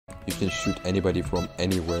you can shoot anybody from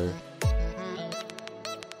anywhere.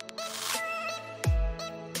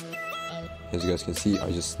 As you guys can see,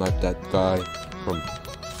 I just sniped that guy from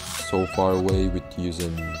so far away with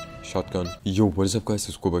using shotgun. Yo, what is up guys,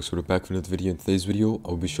 it's Kovac, so we're back with another video. In today's video,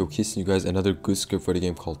 I'll be showcasing you guys another good script for the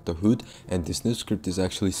game called The Hood, and this new script is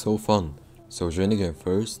actually so fun. So join the game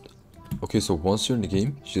first. Okay, so once you're in the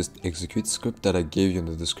game, just execute the script that I gave you in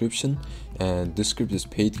the description, and this script is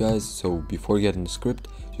paid guys, so before getting the script,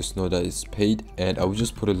 just know that it's paid, and I will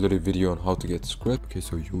just put a little video on how to get the script. Okay,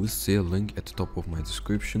 so you will see a link at the top of my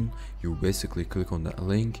description. You basically click on that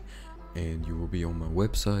link and you will be on my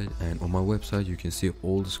website, and on my website you can see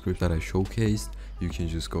all the scripts that I showcased. You can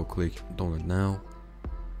just go click download now,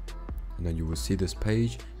 and then you will see this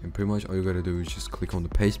page, and pretty much all you gotta do is just click on the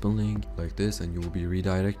pastebin link like this, and you will be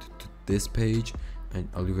redirected to this page, and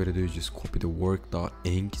all you gotta do is just copy the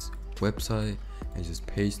work.inc's website and just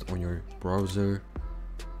paste on your browser.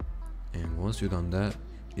 And once you've done that,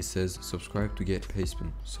 it says subscribe to get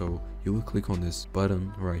pastebin, so you will click on this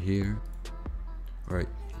button right here. Alright,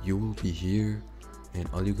 you will be here, and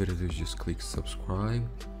all you gotta do is just click subscribe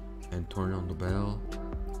and turn on the bell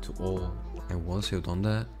to all. And once you've done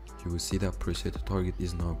that, you will see that preset target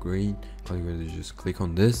is now green. All you gotta do is just click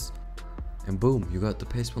on this, and boom, you got the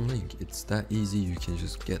pastebin link. It's that easy. You can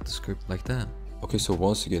just get the script like that. Okay, so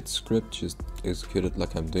once you get the script, just execute it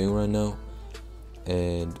like I'm doing right now,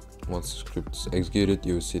 and once the script is executed,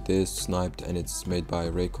 you will see this sniped, and it's made by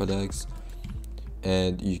Ray Codex.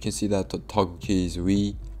 And you can see that the toggle key is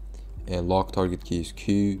V and lock target key is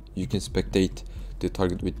Q. You can spectate the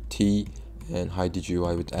target with T and hide the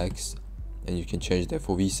GUI with X, and you can change the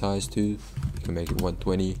FOV size too. You can make it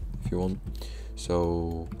 120 if you want.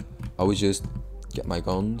 So I would just get my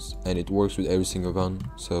guns, and it works with every single gun,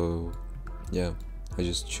 so yeah, I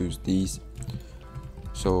just choose these.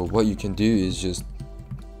 So what you can do is just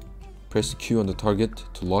press Q on the target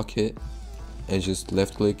to lock it, and just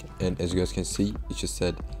left click, and as you guys can see, it just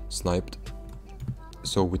said sniped.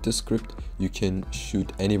 So with this script, you can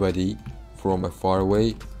shoot anybody from far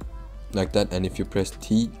away like that, and if you press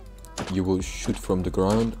T, you will shoot from the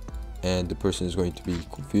ground, and the person is going to be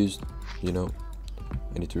confused, you know.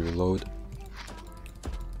 I need to reload.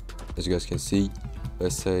 As you guys can see,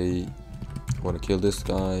 let's say I want to kill this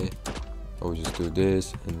guy, I will just do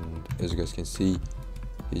this, and as you guys can see,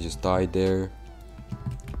 he just died there.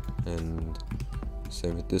 And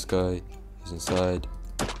same with this guy, he's inside,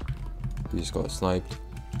 he just got sniped.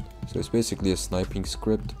 So it's basically a sniping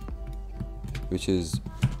script, which is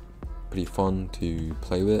pretty fun to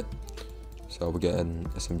play with. So I will get an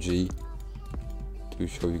SMG to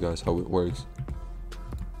show you guys how it works.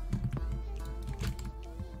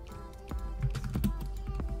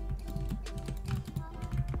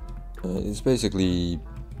 It's basically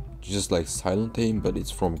just like silent aim, but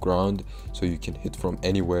it's from ground, so you can hit from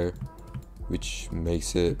anywhere, which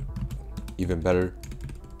makes it even better,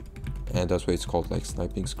 and that's why it's called like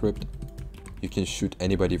sniping script. You can shoot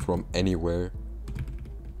anybody from anywhere,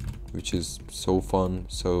 which is so fun,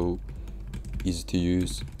 so easy to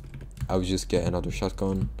use. I would just get another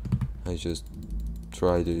shotgun and just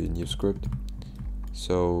try the new script.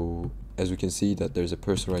 So as we can see that there's a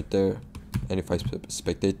person right there, and if I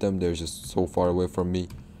spectate them, they're just so far away from me.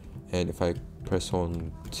 And if I press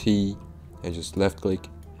on T and just left click,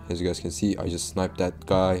 as you guys can see, I just sniped that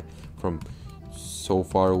guy from so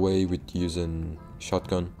far away with using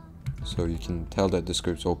shotgun. So you can tell that the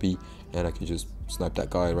script's OP, and I can just snipe that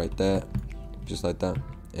guy right there, just like that.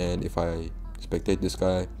 And if I spectate this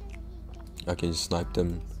guy, I can just snipe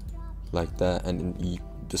them like that, and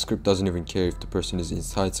the script doesn't even care if the person is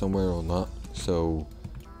inside somewhere or not. So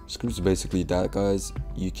script is basically that guys.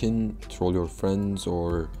 You can troll your friends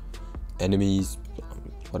or enemies,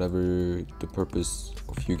 whatever the purpose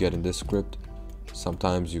of you getting this script.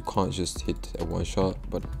 Sometimes you can't just hit a one shot,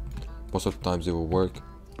 but most of the times it will work.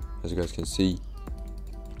 As you guys can see,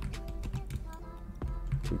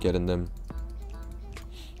 you're getting them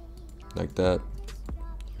like that.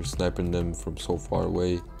 You're sniping them from so far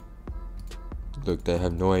away. Look, they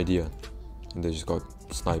have no idea, and they just got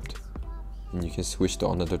sniped. And you can switch to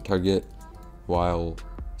another target while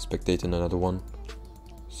spectating another one.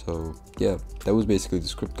 So yeah, that was basically the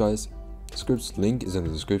script guys. The script's link is in the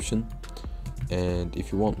description, and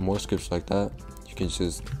if you want more scripts like that, you can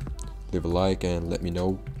just leave a like and let me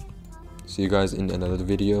know. See you guys in another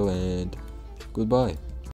video, and goodbye.